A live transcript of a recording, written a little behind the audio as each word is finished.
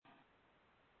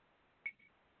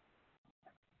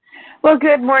Well,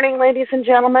 good morning, ladies and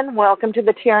gentlemen. Welcome to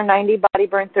the TR90 Body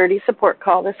Burn 30 support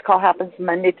call. This call happens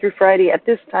Monday through Friday at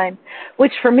this time,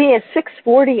 which for me is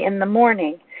 6:40 in the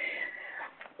morning.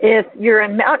 If you're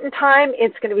in Mountain Time,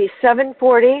 it's going to be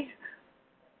 7:40.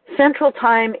 Central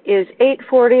Time is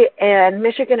 8:40, and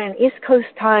Michigan and East Coast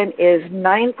Time is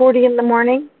 9:40 in the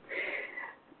morning.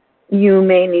 You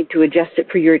may need to adjust it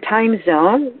for your time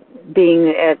zone,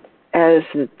 being as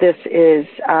this is...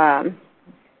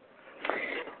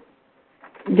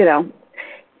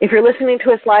 if you're listening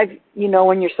to us live, you know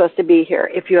when you're supposed to be here.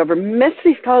 If you ever miss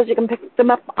these calls, you can pick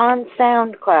them up on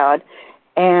SoundCloud.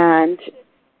 And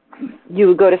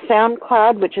you go to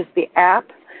SoundCloud, which is the app,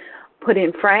 put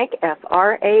in Frank,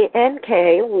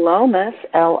 F-R-A-N-K, Lomas,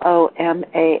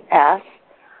 L-O-M-A-S,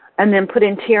 and then put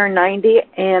in TR90,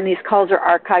 and these calls are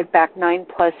archived back 9+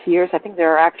 years. I think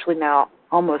they're actually now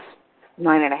almost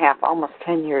 9.5, almost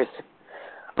 10 years.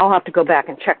 I'll have to go back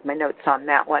and check my notes on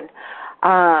that one.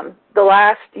 The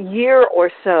last year or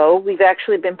so, we've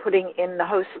actually been putting in the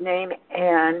host name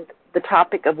and the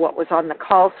topic of what was on the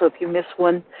call, so if you miss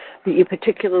one that you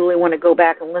particularly want to go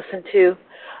back and listen to,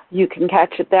 you can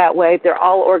catch it that way. They're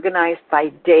all organized by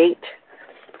date,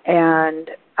 and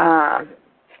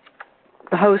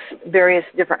the hosts, various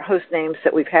different host names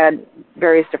that we've had,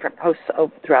 various different hosts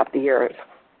throughout the years.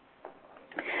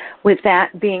 With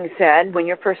that being said, when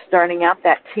you're first starting out,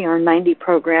 that TR90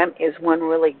 program is one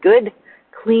really good,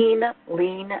 clean,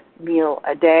 lean meal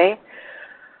a day,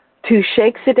 2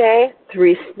 shakes a day,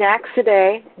 3 snacks a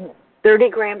day, 30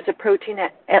 grams of protein,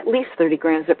 at least 30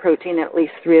 grams of protein, at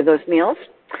least 3 of those meals.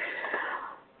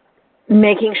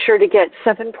 Making sure to get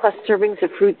 7+ servings of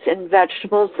fruits and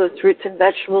vegetables. Those fruits and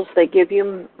vegetables, they give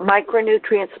you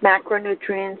micronutrients,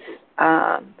 macronutrients,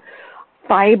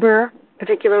 fiber,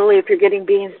 particularly if you're getting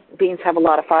beans. Beans have a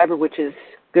lot of fiber, which is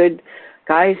good.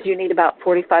 Guys, you need about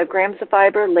 45 grams of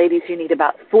fiber. Ladies, you need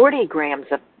about 40 grams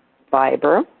of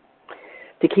fiber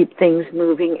to keep things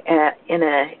moving in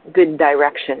a good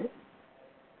direction.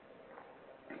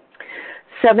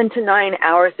 7 to 9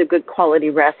 hours of good quality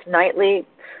rest nightly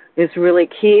is really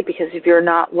key, because if you're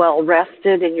not well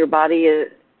rested, and your body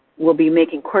will be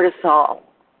making cortisol,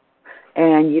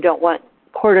 and you don't want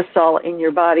cortisol in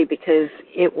your body because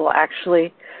it will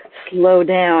actually slow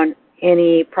down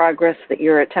any progress that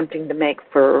you're attempting to make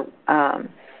for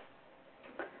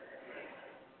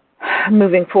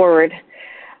moving forward.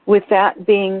 With that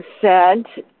being said,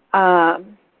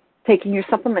 taking your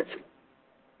supplements,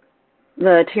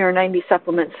 the TR90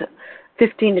 supplements,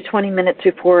 15 to 20 minutes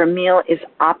before a meal is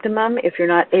optimum. If you're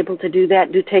not able to do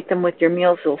that, do take them with your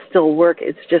meals. They'll still work.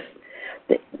 It's just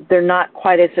they're not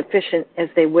quite as efficient as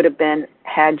they would have been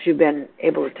had you been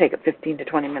able to take it 15 to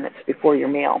 20 minutes before your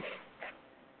meal.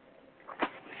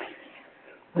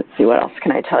 Let's see, what else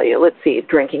can I tell you? Let's see,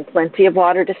 drinking plenty of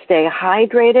water to stay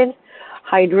hydrated.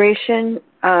 Hydration,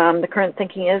 the current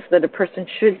thinking is that a person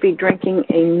should be drinking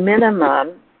a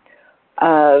minimum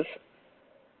of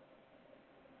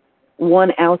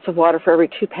 1 ounce of water for every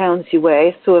 2 pounds you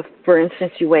weigh. So if, for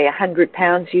instance, you weigh 100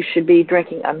 pounds, you should be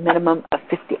drinking a minimum of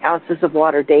 50 ounces of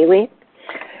water daily.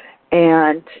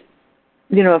 And,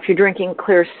 if you're drinking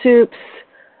clear soups,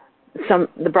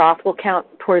 the broth will count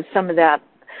towards some of that.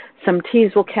 Some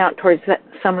teas will count towards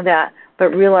some of that. But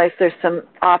realize there's some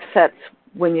offsets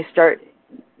when you start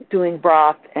doing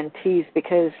broth and teas,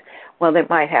 because, well, it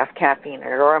might have caffeine in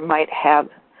it, or it might have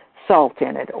salt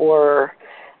in it, or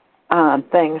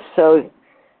things. So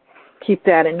keep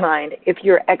that in mind. If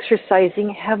you're exercising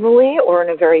heavily or in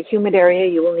a very humid area,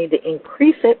 you will need to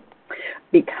increase it,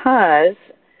 because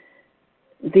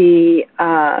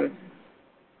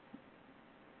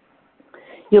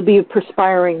you'll be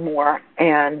perspiring more,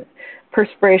 and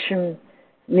perspiration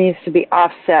needs to be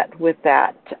offset with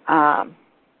that,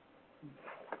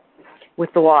 with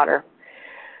the water.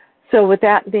 So with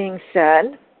that being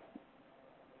said,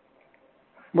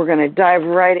 we're going to dive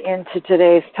right into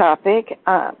today's topic,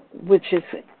 which is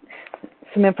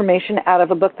some information out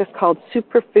of a book that's called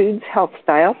Superfoods Health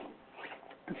Style: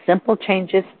 Simple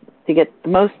Changes to Get the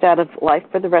Most Out of Life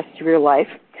for the Rest of Your Life.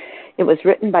 It was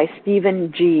written by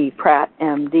Stephen G. Pratt,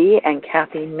 MD, and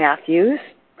Kathy Matthews.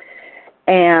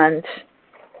 And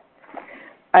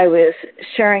I was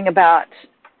sharing about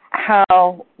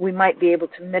how we might be able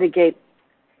to mitigate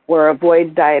or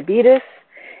avoid diabetes,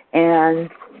 and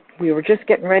we were just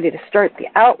getting ready to start the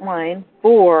outline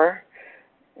for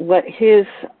what his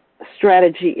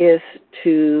strategy is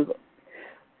to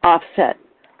offset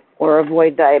or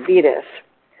avoid diabetes,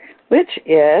 which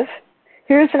is,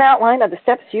 here's an outline of the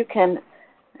steps you can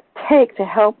take to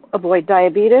help avoid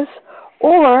diabetes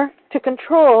or to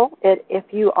control it if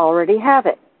you already have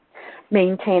it.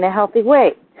 Maintain a healthy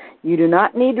weight. You do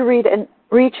not need to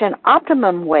reach an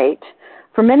optimum weight.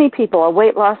 For many people, a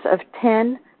weight loss of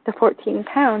 10 to 14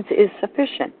 pounds is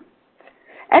sufficient.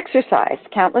 Exercise.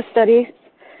 Countless studies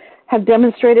have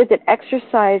demonstrated that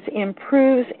exercise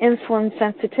improves insulin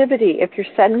sensitivity. If you're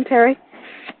sedentary,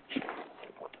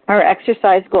 our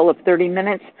exercise goal of 30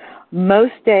 minutes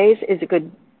most days is a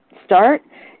good start.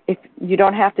 If you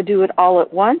don't have to do it all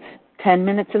at once, 10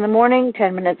 minutes in the morning,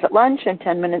 10 minutes at lunch, and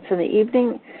 10 minutes in the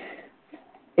evening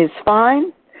is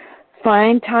fine.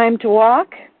 Find time to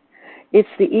walk. It's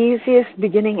the easiest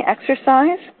beginning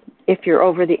exercise. If you're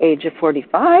over the age of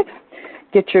 45,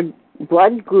 get your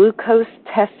blood glucose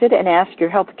tested and ask your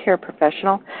healthcare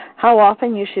professional how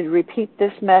often you should repeat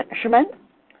this measurement.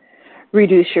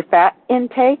 Reduce your fat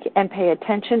intake and pay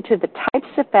attention to the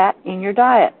types of fat in your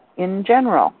diet in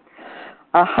general.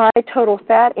 A high total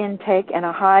fat intake and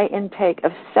a high intake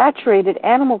of saturated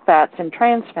animal fats and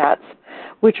trans fats,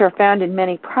 which are found in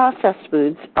many processed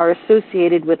foods, are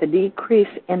associated with a decrease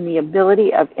in the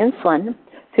ability of insulin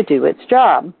to do its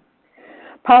job.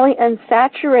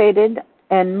 Polyunsaturated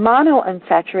and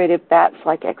monounsaturated fats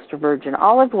like extra virgin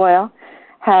olive oil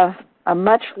have a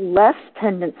much less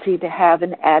tendency to have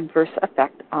an adverse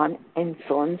effect on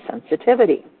insulin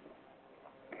sensitivity.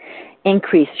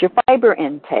 Increase your fiber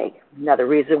intake. Another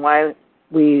reason why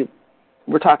we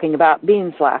were talking about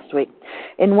beans last week.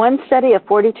 In one study of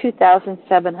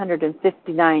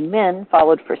 42,759 men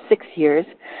followed for 6 years,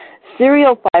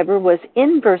 cereal fiber was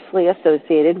inversely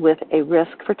associated with a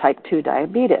risk for type 2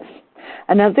 diabetes.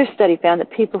 Another study found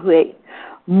that people who ate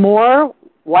more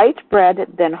white bread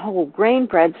than whole grain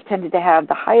breads tended to have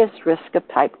the highest risk of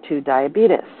type 2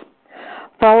 diabetes.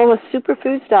 Follow a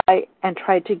superfoods diet and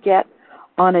try to get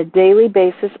on a daily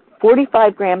basis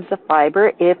 45 grams of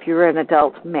fiber if you're an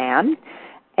adult man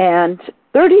and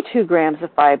 32 grams of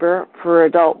fiber for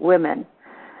adult women.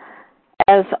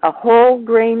 As a whole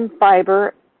grain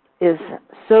fiber is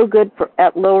so good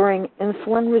at lowering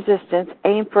insulin resistance,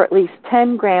 aim for at least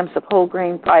 10 grams of whole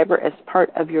grain fiber as part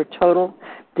of your total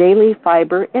daily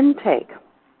fiber intake.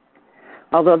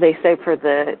 Although they say for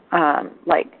the,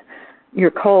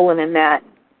 your colon and that,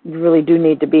 you really do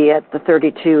need to be at the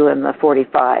 32 and the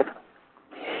 45.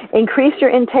 Increase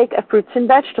your intake of fruits and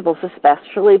vegetables,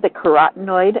 especially the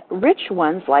carotenoid-rich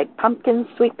ones like pumpkins,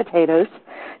 sweet potatoes,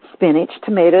 spinach,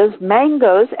 tomatoes,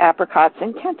 mangoes, apricots,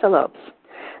 and cantaloupes.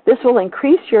 This will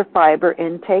increase your fiber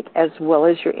intake as well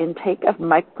as your intake of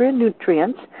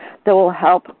micronutrients that will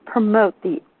help promote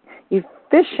the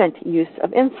efficient use of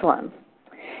insulin.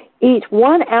 Eat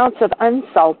 1 ounce of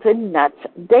unsalted nuts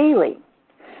daily.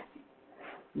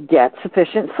 Get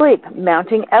sufficient sleep.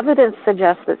 Mounting evidence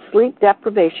suggests that sleep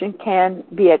deprivation can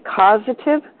be a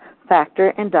causative factor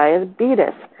in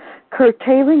diabetes.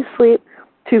 Curtailing sleep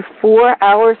to 4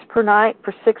 hours per night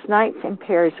for 6 nights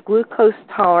impairs glucose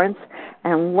tolerance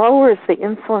and lowers the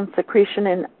insulin secretion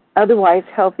in otherwise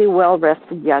healthy,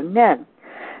 well-rested young men.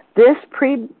 This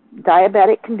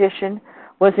pre-diabetic condition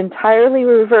was entirely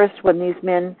reversed when these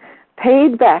men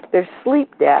paid back their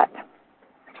sleep debt.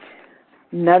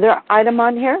 Another item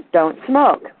on here, don't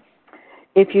smoke.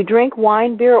 If you drink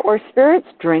wine, beer, or spirits,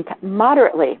 drink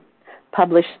moderately.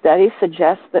 Published studies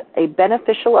suggest that a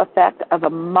beneficial effect of a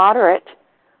moderate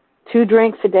 2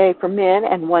 drinks a day for men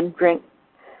and 1 drink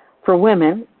for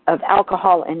women of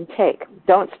alcohol intake.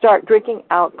 Don't start drinking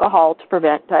alcohol to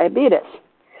prevent diabetes.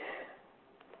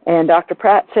 And Dr.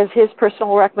 Pratt says his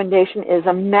personal recommendation is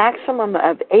a maximum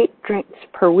of 8 drinks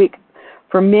per week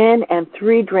for men and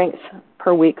 3 drinks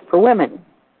per week for women.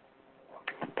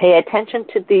 Pay attention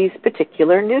to these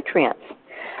particular nutrients.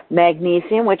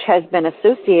 Magnesium, which has been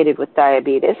associated with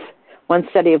diabetes. One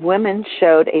study of women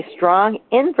showed a strong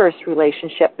inverse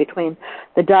relationship between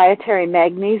the dietary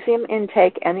magnesium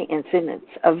intake and the incidence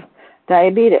of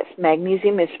diabetes.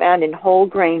 Magnesium is found in whole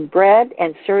grain bread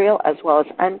and cereal as well as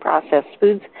unprocessed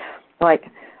foods like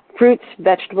fruits,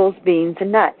 vegetables, beans,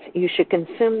 and nuts. You should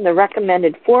consume the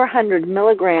recommended 400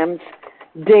 milligrams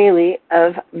daily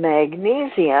of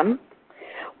magnesium.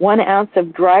 1 ounce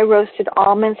of dry roasted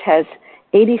almonds has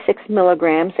 86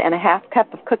 milligrams, and a half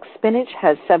cup of cooked spinach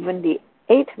has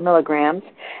 78 milligrams,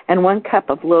 and 1 cup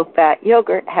of low-fat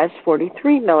yogurt has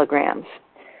 43 milligrams.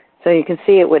 So you can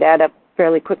see it would add up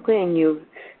fairly quickly, and you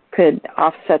could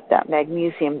offset that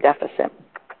magnesium deficit.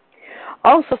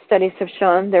 Also, studies have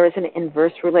shown there is an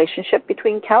inverse relationship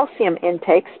between calcium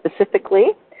intake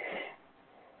specifically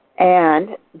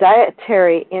and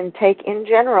dietary intake in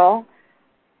general,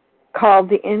 called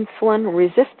the insulin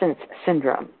resistance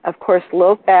syndrome. Of course,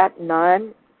 low-fat,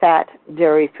 non-fat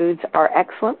dairy foods are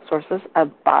excellent sources of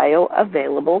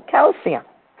bioavailable calcium.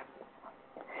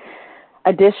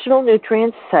 Additional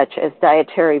nutrients such as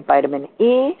dietary vitamin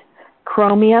E,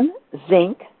 chromium,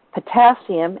 zinc,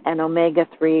 potassium, and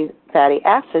omega-3 fatty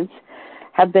acids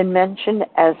have been mentioned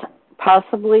as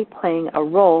possibly playing a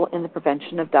role in the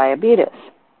prevention of diabetes.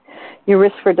 Your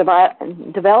risk for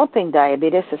developing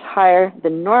diabetes is higher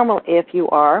than normal if you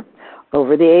are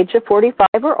over the age of 45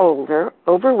 or older,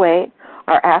 overweight,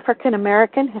 are African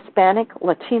American, Hispanic,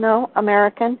 Latino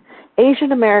American,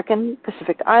 Asian American,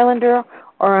 Pacific Islander,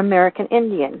 or American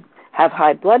Indian, have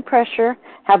high blood pressure,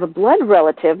 have a blood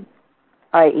relative,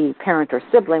 i.e. parent or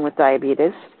sibling with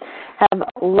diabetes, have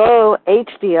low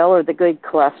HDL or the good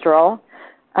cholesterol,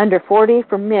 under 40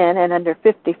 for men and under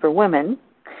 50 for women,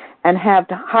 and have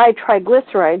high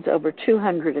triglycerides over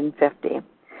 250.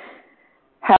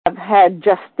 Have had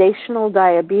gestational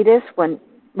diabetes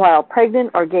while pregnant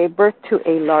or gave birth to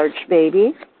a large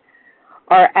baby,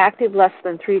 are active less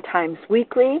than 3 times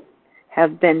weekly,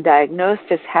 have been diagnosed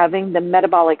as having the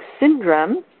metabolic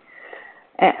syndrome,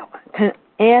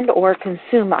 and or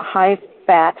consume a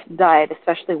high-fat diet,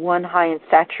 especially one high in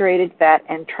saturated fat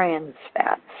and trans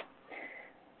fats.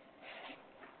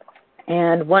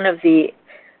 And one of the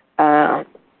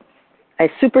a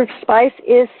super spice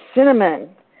is cinnamon.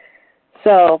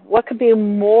 So what could be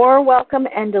more welcome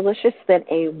and delicious than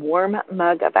a warm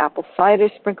mug of apple cider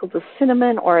sprinkled with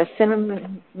cinnamon, or a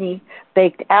cinnamony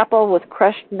baked apple with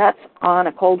crushed nuts on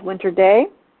a cold winter day?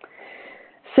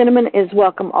 Cinnamon is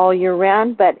welcome all year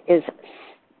round, but its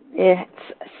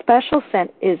special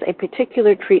scent is a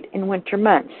particular treat in winter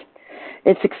months.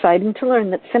 It's exciting to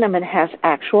learn that cinnamon has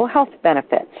actual health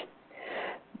benefits.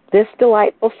 This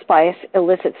delightful spice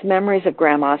elicits memories of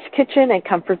Grandma's kitchen and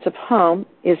comforts of home,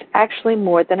 is actually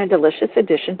more than a delicious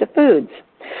addition to foods.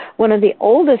 One of the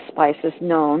oldest spices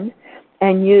known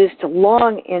and used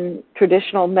long in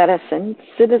traditional medicine,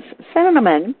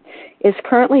 cinnamon is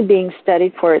currently being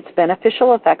studied for its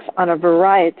beneficial effects on a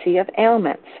variety of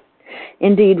ailments.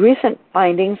 Indeed, recent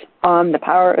findings on the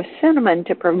power of cinnamon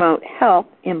to promote health,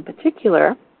 in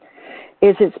particular,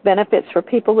 is its benefits for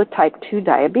people with type 2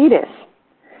 diabetes,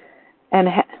 and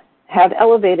have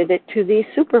elevated it to the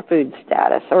superfood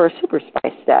status or super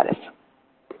spice status.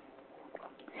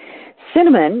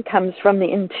 Cinnamon comes from the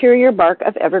interior bark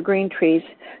of evergreen trees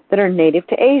that are native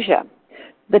to Asia.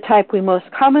 The type we most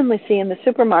commonly see in the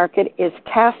supermarket is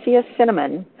cassia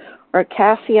cinnamon, or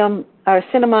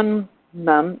Cinnamomum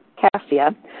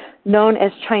cassia, known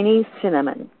as Chinese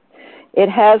cinnamon. It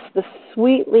has the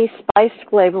sweetly spiced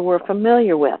flavor we're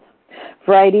familiar with.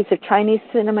 Varieties of Chinese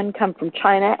cinnamon come from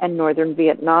China and northern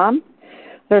Vietnam.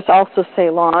 There's also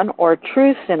Ceylon or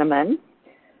true cinnamon,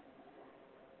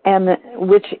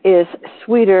 which is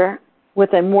sweeter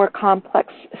with a more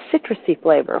complex citrusy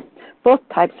flavor. Both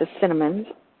types of cinnamons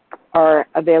are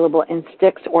available in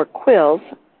sticks or quills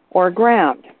or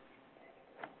ground.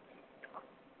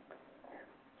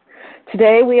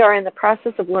 Today we are in the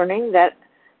process of learning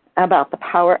about the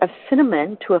power of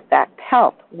cinnamon to affect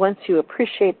health. Once you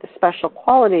appreciate the special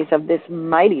qualities of this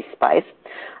mighty spice,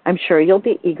 I'm sure you'll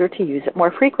be eager to use it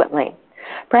more frequently.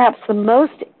 Perhaps the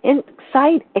most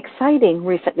exciting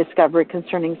recent discovery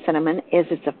concerning cinnamon is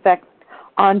its effect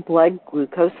on blood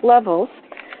glucose levels,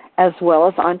 as well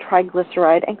as on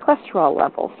triglyceride and cholesterol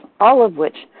levels, all of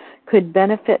which could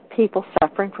benefit people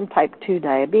suffering from type 2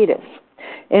 diabetes.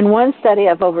 In one study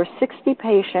of over 60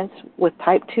 patients with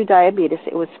type 2 diabetes,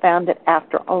 it was found that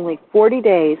after only 40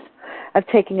 days of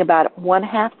taking about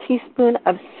 1/2 teaspoon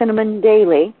of cinnamon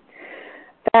daily,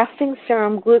 fasting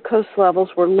serum glucose levels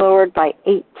were lowered by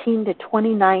 18 to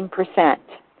 29%,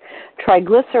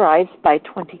 triglycerides by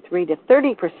 23 to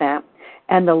 30%,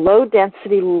 and the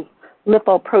low-density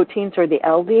lipoproteins, or the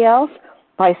LDLs,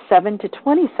 by 7 to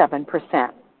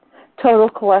 27%, total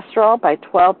cholesterol by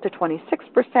 12 to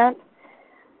 26%.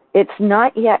 It's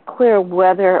not yet clear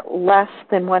whether less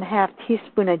than 1/2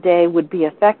 teaspoon a day would be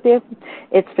effective.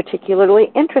 It's particularly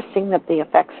interesting that the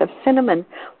effects of cinnamon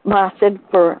lasted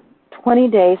for 20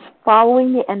 days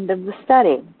following the end of the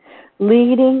study,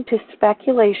 leading to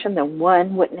speculation that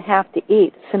one wouldn't have to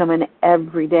eat cinnamon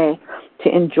every day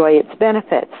to enjoy its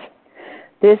benefits.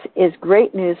 This is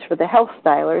great news for the health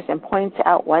stylers and points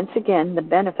out once again the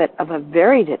benefit of a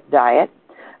varied diet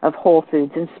of whole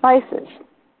foods and spices.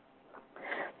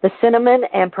 The cinnamon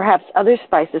and perhaps other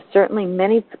spices, certainly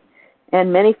many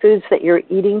foods that you're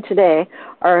eating today,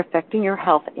 are affecting your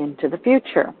health into the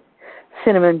future.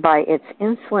 Cinnamon, by its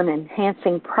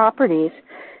insulin-enhancing properties,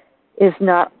 is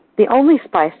not the only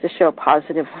spice to show a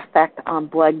positive effect on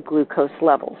blood glucose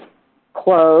levels.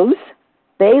 Cloves,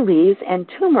 bay leaves, and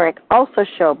turmeric also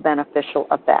show beneficial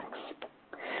effects.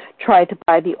 Try to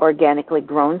buy the organically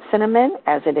grown cinnamon,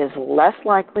 as it is less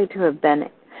likely to have been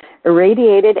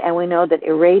irradiated, and we know that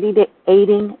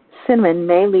irradiating cinnamon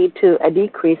may lead to a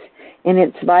decrease in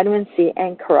its vitamin C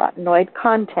and carotenoid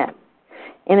content.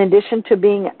 In addition to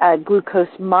being a glucose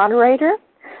moderator,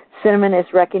 cinnamon is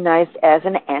recognized as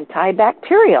an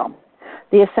antibacterial.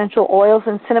 The essential oils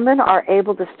in cinnamon are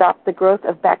able to stop the growth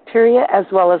of bacteria as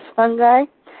well as fungi,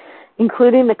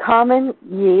 including the common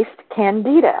yeast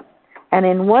Candida. And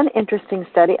in one interesting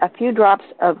study, a few drops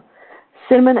of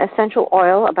cinnamon essential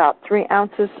oil, about 3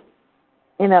 ounces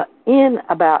in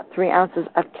about 3 ounces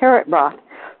of carrot broth,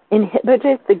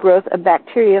 inhibited the growth of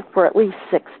bacteria for at least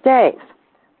 6 days.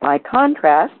 By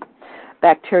contrast,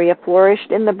 bacteria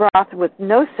flourished in the broth with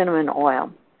no cinnamon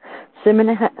oil.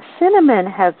 Cinnamon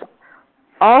has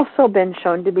also been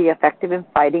shown to be effective in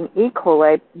fighting the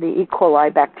E.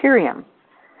 coli bacterium.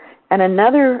 And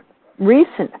another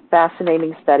recent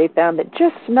fascinating study found that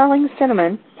just smelling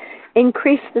cinnamon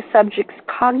increased the subject's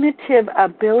cognitive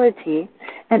ability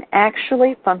and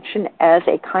actually functioned as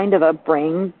a kind of a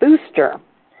brain booster.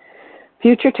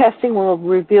 Future testing will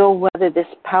reveal whether this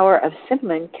power of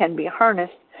cinnamon can be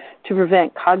harnessed to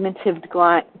prevent cognitive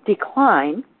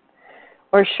decline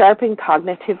or sharpen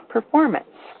cognitive performance.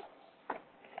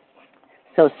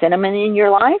 So cinnamon in your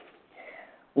life?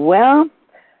 Well,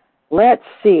 let's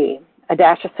see. A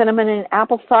dash of cinnamon in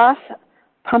applesauce,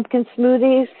 pumpkin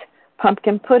smoothies,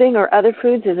 pumpkin pudding, or other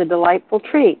foods is a delightful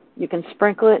treat. You can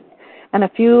sprinkle it and a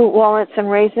few walnuts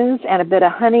and raisins and a bit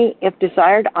of honey, if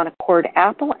desired, on a cored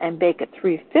apple and bake at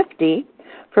 350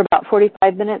 for about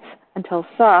 45 minutes until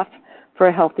soft for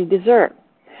a healthy dessert.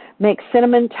 Make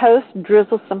cinnamon toast,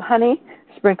 drizzle some honey,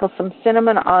 sprinkle some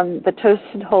cinnamon on the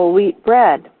toasted whole wheat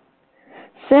bread.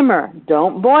 Simmer,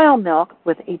 don't boil milk,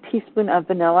 with a teaspoon of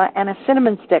vanilla and a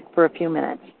cinnamon stick for a few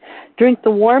minutes. Drink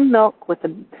the warm milk with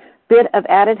a bit of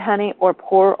added honey or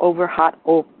pour over hot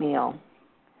oatmeal.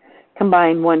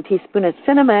 Combine 1 teaspoon of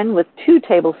cinnamon with 2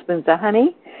 tablespoons of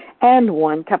honey and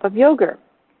 1 cup of yogurt.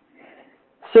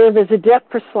 Serve as a dip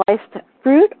for sliced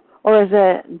fruit or as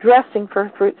a dressing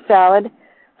for fruit salad.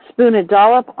 Spoon a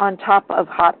dollop on top of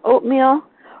hot oatmeal,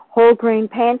 whole grain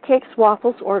pancakes,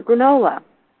 waffles, or granola.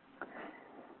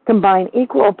 Combine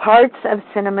equal parts of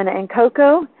cinnamon and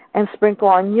cocoa and sprinkle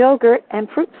on yogurt and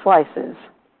fruit slices.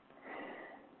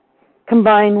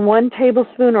 Combine 1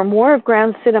 tablespoon or more of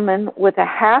ground cinnamon with a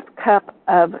half cup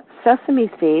of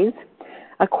sesame seeds,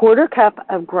 a quarter cup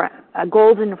of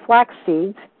golden flax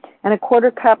seeds, and a quarter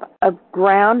cup of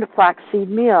ground flaxseed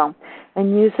meal,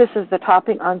 and use this as the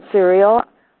topping on cereal,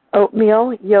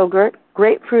 oatmeal, yogurt,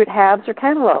 grapefruit halves, or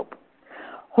cantaloupe.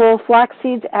 Whole flax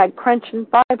seeds add crunch and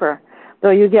fiber,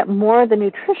 though you get more of the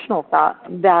nutritional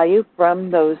value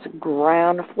from those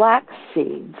ground flax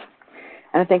seeds.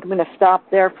 And I think I'm going to stop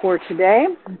there for today.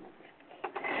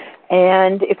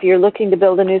 And if you're looking to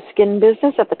build a new skin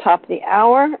business, at the top of the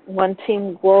hour, One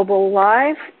Team Global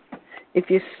Live. If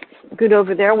you scoot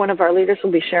over there, one of our leaders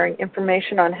will be sharing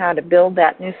information on how to build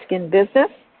that new skin business.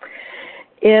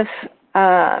 If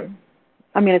I'm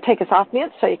going to take us off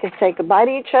mute so you can say goodbye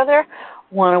to each other.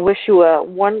 Want to wish you a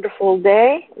wonderful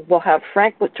day. We'll have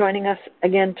Frank joining us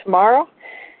again tomorrow.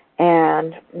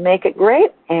 And make it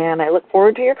great. And I look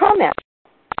forward to your comments.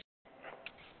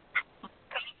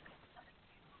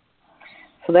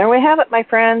 So there we have it, my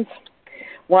friends.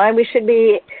 Why we should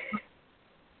be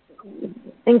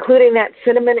including that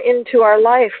cinnamon into our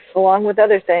life along with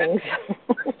other things.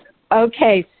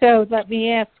 Okay, so let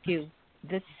me ask you.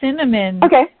 The cinnamon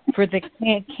for the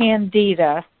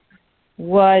Candida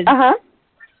was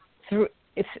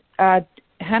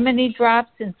how many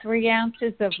drops in 3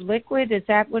 ounces of liquid? Is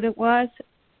that what it was?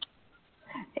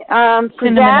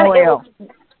 Cinnamon oil.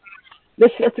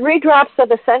 The 3 drops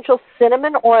of essential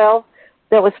cinnamon oil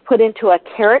that was put into a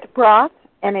carrot broth,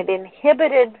 and it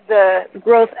inhibited the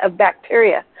growth of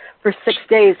bacteria for 6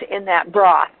 days in that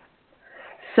broth.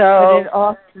 So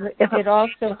it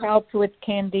also helped with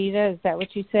Candida. Is that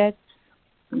what you said?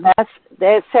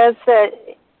 It says that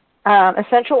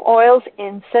essential oils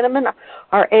in cinnamon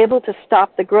are able to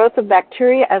stop the growth of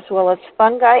bacteria as well as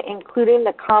fungi, including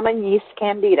the common yeast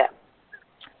Candida.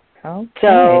 Okay.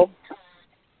 So,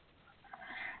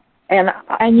 and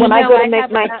when I go to make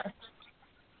my...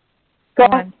 Go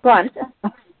on.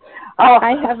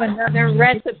 I have another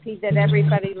recipe that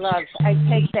everybody loves. I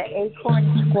take the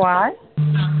acorn squash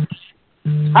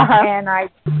and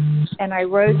I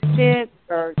roast it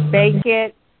or bake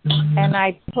it, and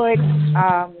I put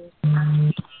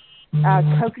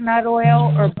coconut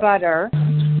oil or butter,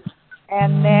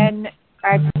 and then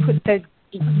I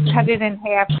cut it in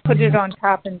half, put it on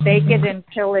top, and bake it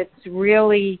until it's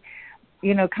really,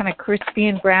 kind of crispy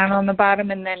and brown on the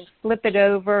bottom, and then flip it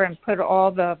over and put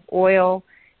all the oil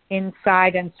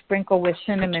inside and sprinkle with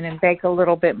cinnamon and bake a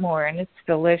little bit more, and it's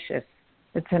delicious.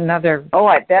 It's another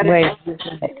I bet way it of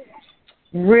using it.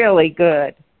 Really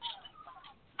good.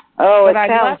 Oh, But it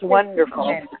sounds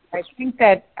wonderful. I think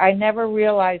that I never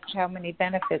realized how many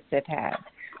benefits it had.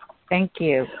 Thank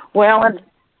you. Well, and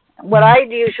what I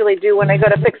usually do when I go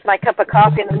to fix my cup of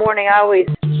coffee in the morning, I always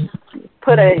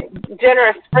put a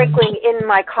generous sprinkling in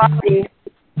my coffee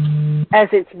as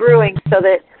it's brewing so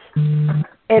that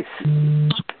it's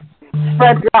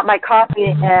spread throughout my coffee,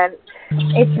 and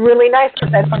it's really nice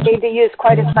because I don't need to use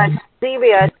quite as much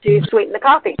stevia to sweeten the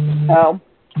coffee. So,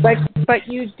 but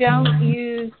you don't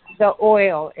use the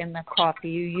oil in the coffee.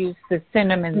 You use the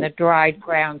cinnamon, the dried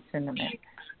ground cinnamon.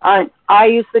 I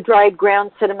use the dried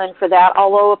ground cinnamon for that,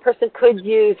 although a person could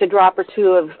use a drop or two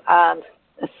of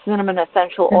cinnamon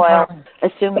essential oil,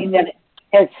 assuming that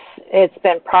it's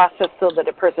been processed so that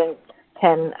a person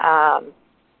can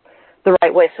the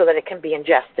right way so that it can be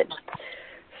ingested.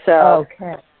 So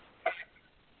okay,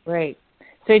 great.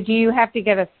 So do you have to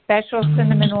get a special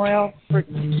cinnamon oil for?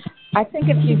 I think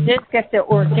if you just get the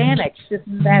organic,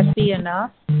 shouldn't that be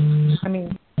enough? I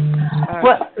mean,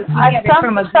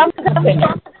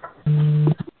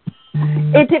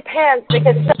 it depends,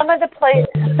 because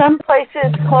some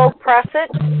places cold press it,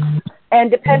 and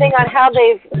depending on how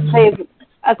they've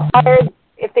acquired,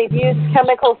 if they've used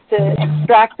chemicals to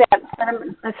extract that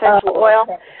cinnamon essential oil,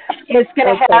 it's going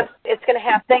to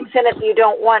have things in it that you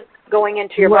don't want going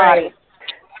into your body.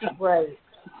 Right.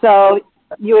 So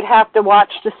you would have to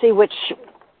watch to see who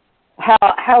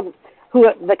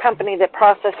the company that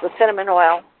processed the cinnamon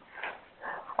oil.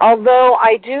 Although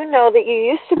I do know that you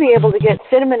used to be able to get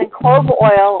cinnamon and clove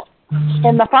oil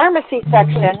in the pharmacy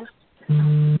section.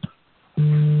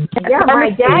 Yeah, my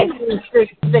dad used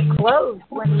the cloves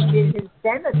when he did his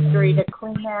dentistry to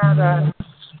clean out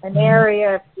an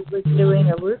area if he was doing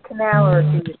a root canal or if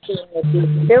he was doing a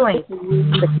deep filling. He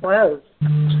used the cloves.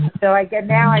 So I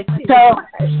see.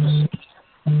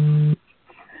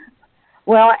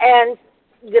 Well, and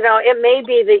it may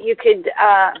be that you could,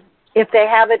 if they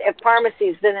have it at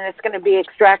pharmacies, then it's going to be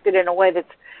extracted in a way that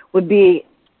would be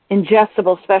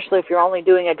ingestible, especially if you're only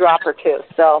doing a drop or two.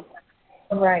 So,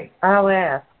 right, I'll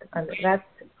ask.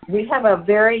 We have a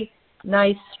very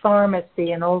nice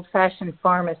pharmacy, an old-fashioned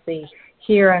pharmacy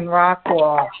here in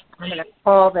Rockwall. I'm going to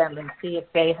call them and see if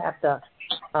they have the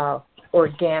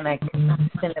organic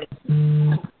cinnamon.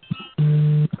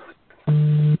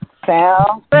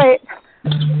 Sounds great.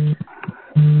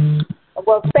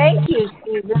 Well, thank you,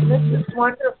 Susan. This is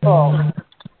wonderful.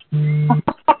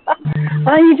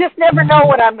 Well, you just never know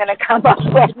what I'm going to come up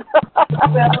with.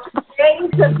 Well,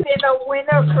 things have been a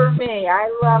winner for me. I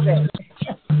love it.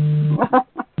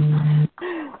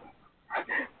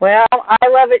 Well, I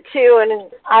love it too,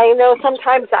 and I know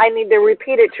sometimes I need to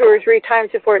repeat it 2 or 3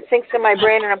 times before it sinks in my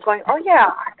brain, and I'm going, oh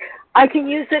yeah, I can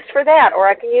use this for that, or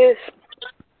I can use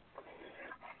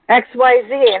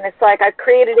XYZ, and it's like I've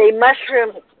created a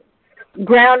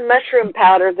ground mushroom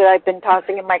powder that I've been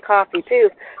tossing in my coffee too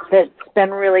that's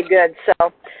been really good. So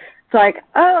it's like,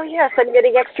 oh yes, I'm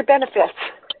getting extra benefits.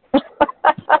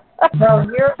 Well,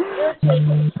 you're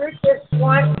just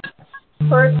one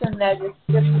person that is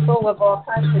just full of all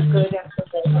kinds of good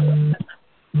information.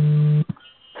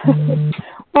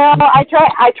 Well, I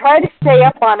try to stay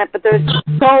up on it, but there's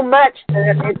so much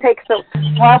that it takes a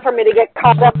while for me to get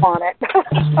caught up on it.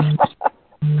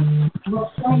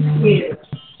 Well, thank you.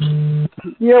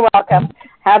 You're welcome.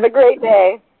 Have a great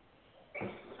day.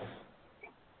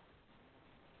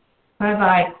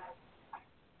 Bye-bye.